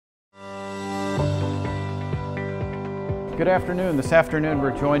Good afternoon. This afternoon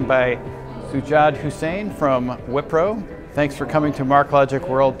we're joined by Sajjad Hussain from Wipro. Thanks for coming to MarkLogic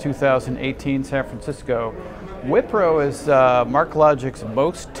World 2018 San Francisco. Wipro is MarkLogic's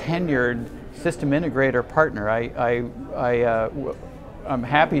most tenured system integrator partner. I'm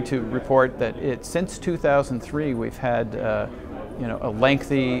happy to report that since 2003 we've had a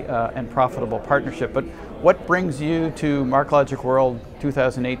lengthy and profitable partnership. But what brings you to MarkLogic World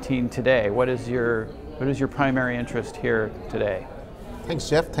 2018 today? What is your primary interest here today? Thanks,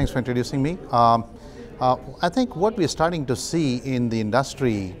 Jeff. Thanks for introducing me. I think what we're starting to see in the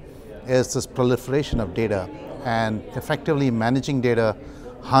industry is this proliferation of data and effectively managing data,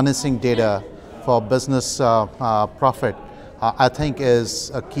 harnessing data for business profit. I think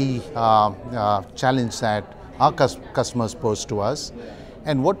is a key challenge that our customers pose to us.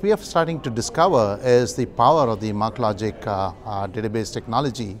 And what we are starting to discover is the power of the MarkLogic database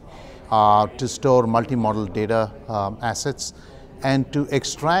technology to store multi-model data assets and to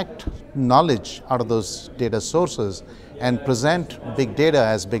extract knowledge out of those data sources and present big data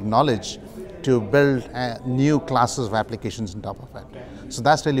as big knowledge to build new classes of applications on top of it. So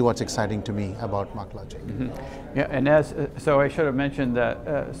that's really what's exciting to me about MarkLogic. Mm-hmm. Yeah, and so I should have mentioned that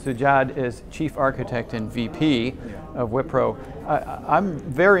Sajjad is Chief Architect and VP of Wipro. I'm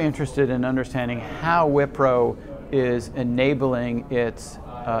very interested in understanding how Wipro is enabling its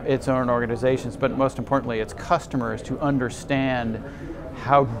own organizations, but most importantly its customers, to understand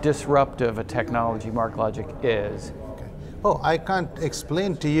how disruptive a technology MarkLogic is. Okay. Oh, I can't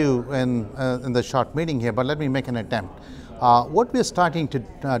explain to you in the short meeting here, but let me make an attempt. What we're starting to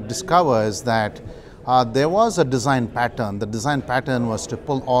discover is that there was a design pattern. The design pattern was to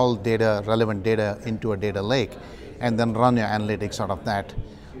pull all data, relevant data, into a data lake and then run your analytics out of that.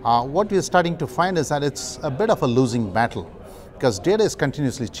 What we're starting to find is that it's a bit of a losing battle, because data is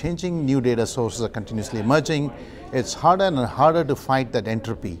continuously changing, new data sources are continuously emerging. It's harder and harder to fight that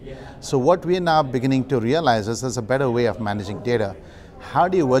entropy. So what we're now beginning to realize is there's a better way of managing data. How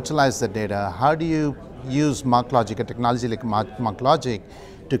do you virtualize the data? How do you use MarkLogic, a technology like MarkLogic,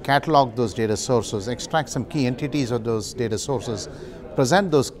 to catalog those data sources, extract some key entities of those data sources,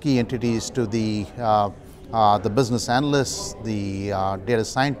 present those key entities to the business analysts, the data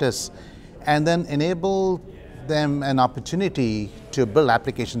scientists, and then enable them an opportunity to build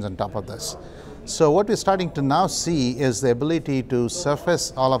applications on top of this. So what we're starting to now see is the ability to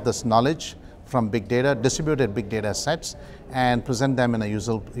surface all of this knowledge from big data, distributed big data sets, and present them in a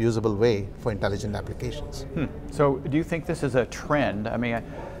usable way for intelligent applications. So do you think this is a trend? I mean,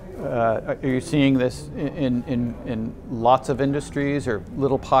 are you seeing this in lots of industries, or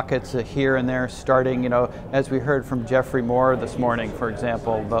little pockets here and there starting, as we heard from Jeffrey Moore this morning, for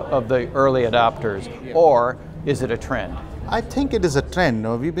example, of the early adopters, or is it a trend? I think it is a trend.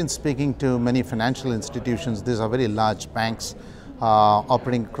 We've been speaking to many financial institutions. These are very large banks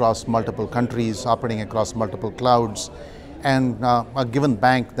operating across multiple countries, operating across multiple clouds. And a given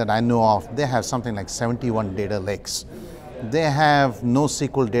bank that I know of, they have something like 71 data lakes. They have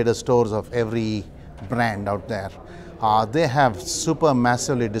NoSQL data stores of every brand out there. They have super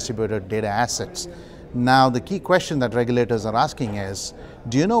massively distributed data assets. Now the key question that regulators are asking is,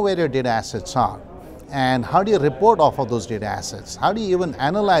 do you know where your data assets are? And how do you report off of those data assets? How do you even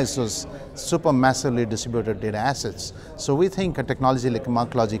analyze those super massively distributed data assets? So we think a technology like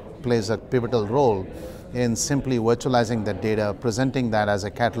MarkLogic plays a pivotal role in simply virtualizing that data, presenting that as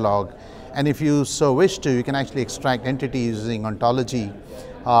a catalog. And if you so wish to, you can actually extract entities using ontology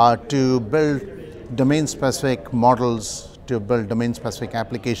to build domain-specific models, to build domain-specific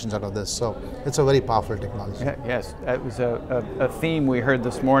applications out of this. So it's a very powerful technology. Yes, that was a theme we heard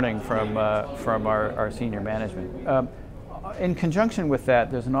this morning from our senior management. In conjunction with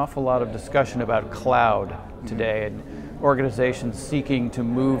that, there's an awful lot of discussion about cloud today, and organizations seeking to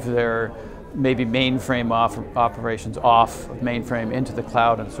move their maybe mainframe operations off of mainframe into the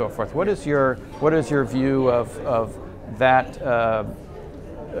cloud and so forth. What is your view of that?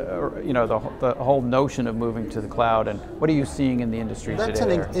 The whole notion of moving to the cloud, and what are you seeing in the industry today? That's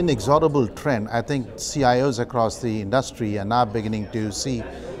an inexorable trend. I think CIOs across the industry are now beginning to see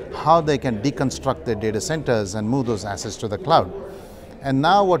how they can deconstruct their data centers and move those assets to the cloud. And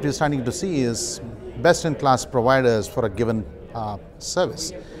now what we're starting to see is best-in-class providers for a given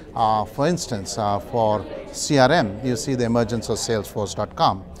service. For instance, for CRM, you see the emergence of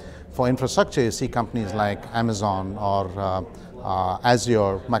Salesforce.com. For infrastructure, you see companies like Amazon or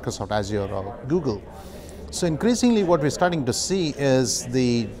Azure, Microsoft Azure or Google. So increasingly what we're starting to see is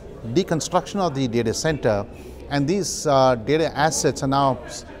the deconstruction of the data center, and these data assets are now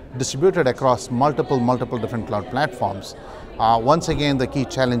distributed across multiple different cloud platforms. Once again, the key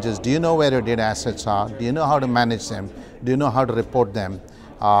challenge is, do you know where your data assets are? Do you know how to manage them? Do you know how to report them?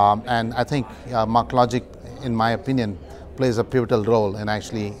 And I think MarkLogic, in my opinion, plays a pivotal role in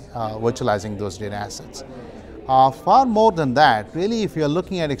actually virtualizing those data assets. Far more than that, really, if you're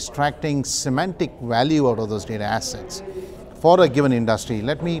looking at extracting semantic value out of those data assets for a given industry,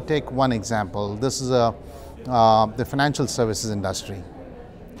 let me take one example. This is the financial services industry.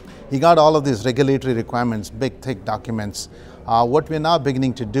 You got all of these regulatory requirements, big, thick documents. What we're now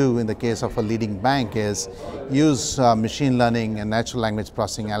beginning to do in the case of a leading bank is use machine learning and natural language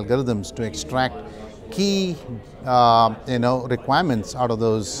processing algorithms to extract key requirements out of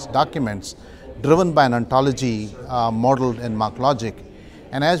those documents, driven by an ontology modeled in MarkLogic.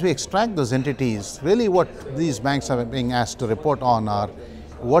 And as we extract those entities, really what these banks are being asked to report on are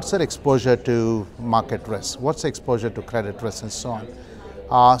what's their exposure to market risk, what's the exposure to credit risk, and so on.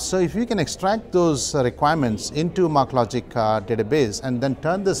 So if you can extract those requirements into MarkLogic database and then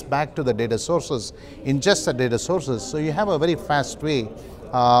turn this back to the data sources, ingest the data sources, so you have a very fast way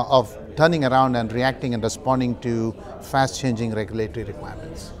of turning around and reacting and responding to fast-changing regulatory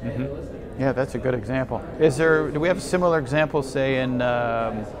requirements. Mm-hmm. Yeah, that's a good example. Do we have a similar example, say, in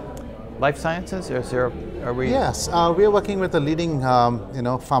life sciences? Are we? Yes, we are working with a leading,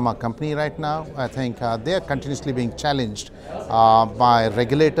 pharma company right now. I think they are continuously being challenged by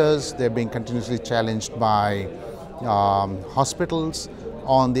regulators. They're being continuously challenged by hospitals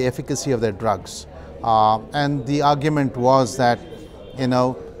on the efficacy of their drugs. And the argument was that,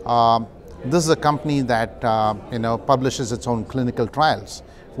 this is a company that publishes its own clinical trials,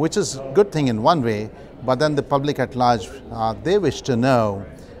 which is a good thing in one way, but then the public at large, they wish to know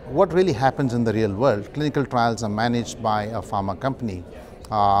what really happens in the real world. Clinical trials are managed by a pharma company.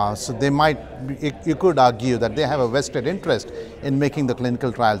 So they might, you could argue that they have a vested interest in making the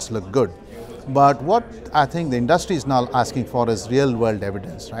clinical trials look good. But what I think the industry is now asking for is real world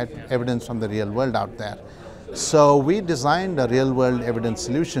evidence, right? Evidence from the real world out there. So we designed a real world evidence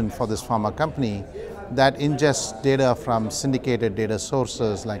solution for this pharma company that ingests data from syndicated data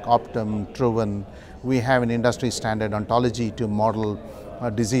sources like Optum, Truven. We have an industry standard ontology to model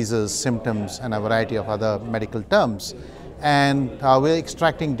diseases, symptoms, and a variety of other medical terms. And we're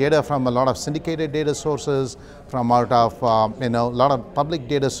extracting data from a lot of syndicated data sources, from out of a lot of public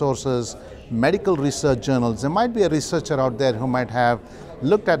data sources, medical research journals. There might be a researcher out there who might have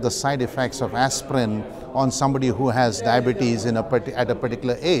looked at the side effects of aspirin on somebody who has diabetes at a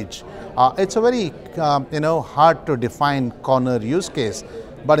particular age. It's a very hard to define corner use case,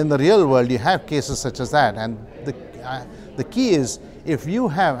 but in the real world you have cases such as that. And the key is, if you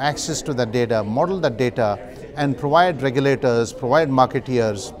have access to that data, model that data, and provide regulators, provide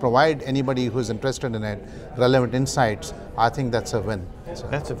marketeers, provide anybody who's interested in it relevant insights, I think that's a win. So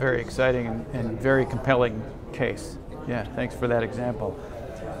that's a very exciting and very compelling case. Yeah, thanks for that example.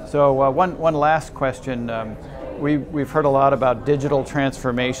 So one last question. We've heard a lot about digital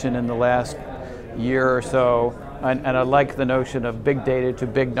transformation in the last year or so, and I like the notion of big data to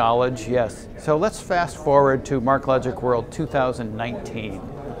big knowledge, yes. So let's fast forward to MarkLogic World 2019.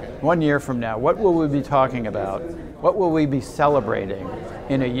 1 year from now, what will we be talking about? What will we be celebrating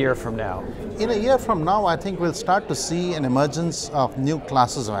in a year from now? In a year from now, I think we'll start to see an emergence of new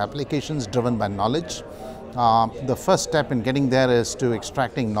classes of applications driven by knowledge. The first step in getting there is to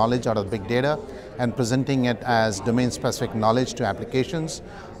extracting knowledge out of big data and presenting it as domain-specific knowledge to applications.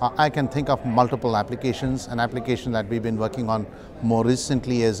 I can think of multiple applications. An application that we've been working on more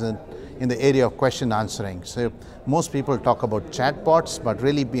recently is in the area of question answering. So most people talk about chatbots, but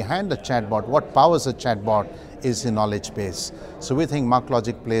really behind the chatbot, what powers a chatbot is the knowledge base. So we think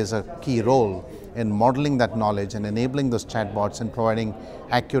MarkLogic plays a key role in modeling that knowledge and enabling those chatbots and providing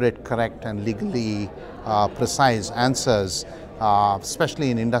accurate, correct, and legally precise answers,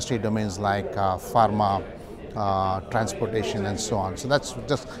 especially in industry domains like pharma, transportation, and so on. So that's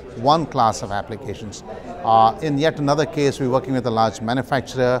just one class of applications. In yet another case, we're working with a large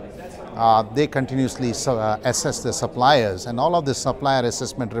manufacturer. They continuously assess their suppliers, and all of the supplier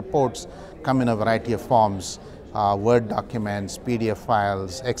assessment reports come in a variety of forms. Word documents, PDF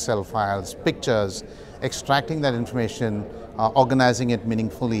files, Excel files, pictures, extracting that information, organizing it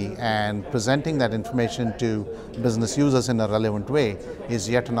meaningfully, and presenting that information to business users in a relevant way is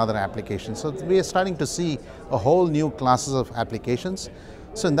yet another application. So we are starting to see a whole new classes of applications.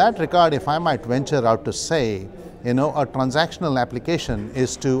 So in that regard, if I might venture out to say, you know, a transactional application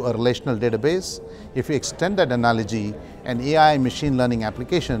is to a relational database. If you extend that analogy, an AI machine learning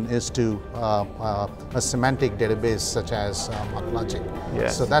application is to a semantic database such as MarkLogic.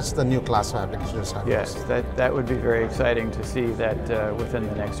 Yes. So that's the new class of applications. Yes, that would be very exciting to see that within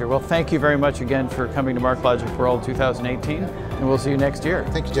the next year. Well, thank you very much again for coming to MarkLogic World 2018, and we'll see you next year.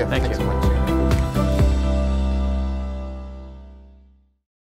 Thank you, Jeff. Thank Thanks you. so much.